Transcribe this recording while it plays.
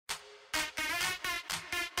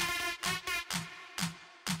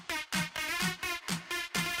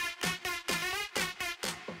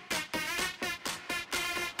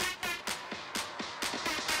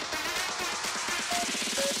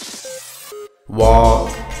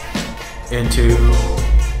into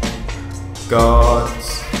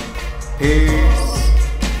God's peace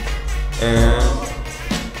and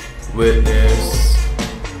witness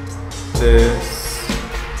this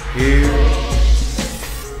here.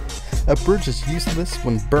 A bridge is useless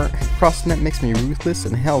when burnt, crossing it makes me ruthless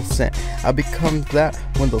and hell sent. I become that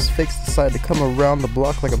when those fakes decide to come around the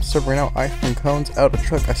block like I'm serving out ice cream cones. Out of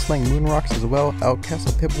truck I slang moon rocks as well. Outcast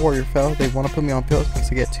a pit warrior fell, they wanna put me on pills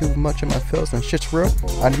because I get too much in my feels and shit's real.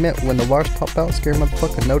 I admit when the wires pop out, scary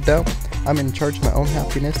motherfucker, no doubt. I'm in charge of my own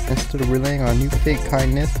happiness instead of relying on new fake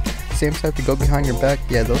kindness. Same type to go behind your back,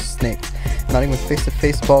 yeah those snakes. Not even face to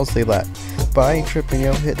face balls they lack. But I ain't tripping,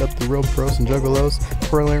 yo, hitting up the real pros and juggalos,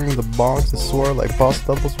 twirling the bongs that soar like boss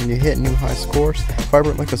doubles when you hit new high scores,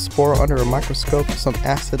 vibrant like a spore under a microscope, some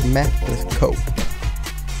acid meth with coke.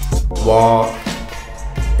 Walk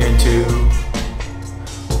into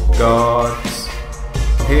God's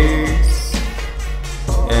peace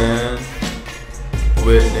and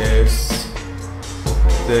witness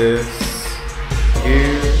this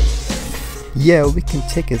here. Yeah, we can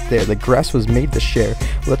take it there, the grass was made to share.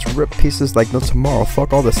 Let's rip pieces like no tomorrow,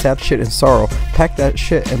 fuck all the sad shit and sorrow. Pack that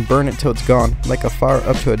shit and burn it till it's gone, like a fire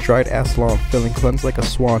up to a dried ass lawn, feeling cleansed like a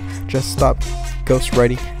swan. Just stop ghost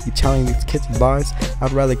writing, you telling these kids lies.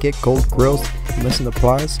 I'd rather get gold grills than listen to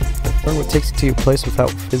plies. Learn what takes you to your place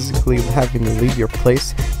without physically having to leave your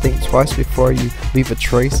place. Think twice before you leave a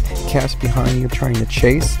trace. Cats behind you trying to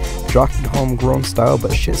chase. Dropping homegrown style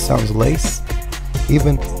but shit sounds lace.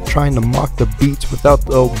 Even trying to mock the beats without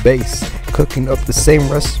the old bass. Cooking up the same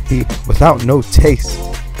recipe without no taste.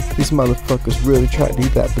 These motherfuckers really try to do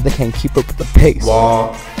that, but they can't keep up with the pace.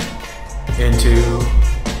 Walk into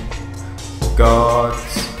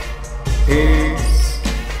God's peace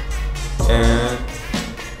and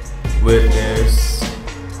witness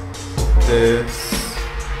this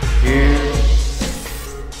here.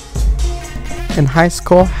 In high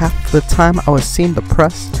school, half the time I was seen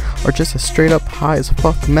depressed, or just a straight up high as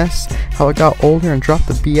fuck mess. How I got older and dropped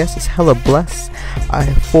the BS is hella blessed. I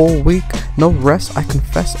had full week, no rest, I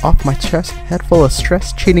confess off my chest. Head full of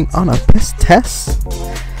stress, cheating on a piss test.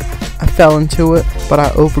 I fell into it, but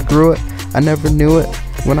I overgrew it. I never knew it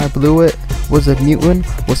when I blew it. Was a mutant,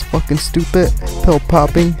 was fucking stupid. Pill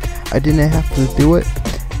popping, I didn't have to do it.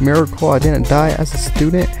 Miracle, I didn't die as a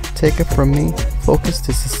student. Take it from me, focus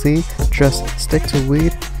to succeed. Just stick to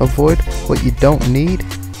weed, avoid what you don't need.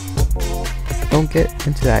 Don't get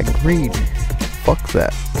into that greed. Fuck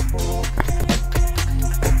that.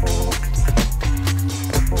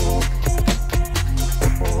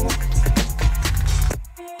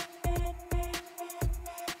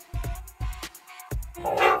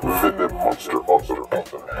 Vinnie Monster.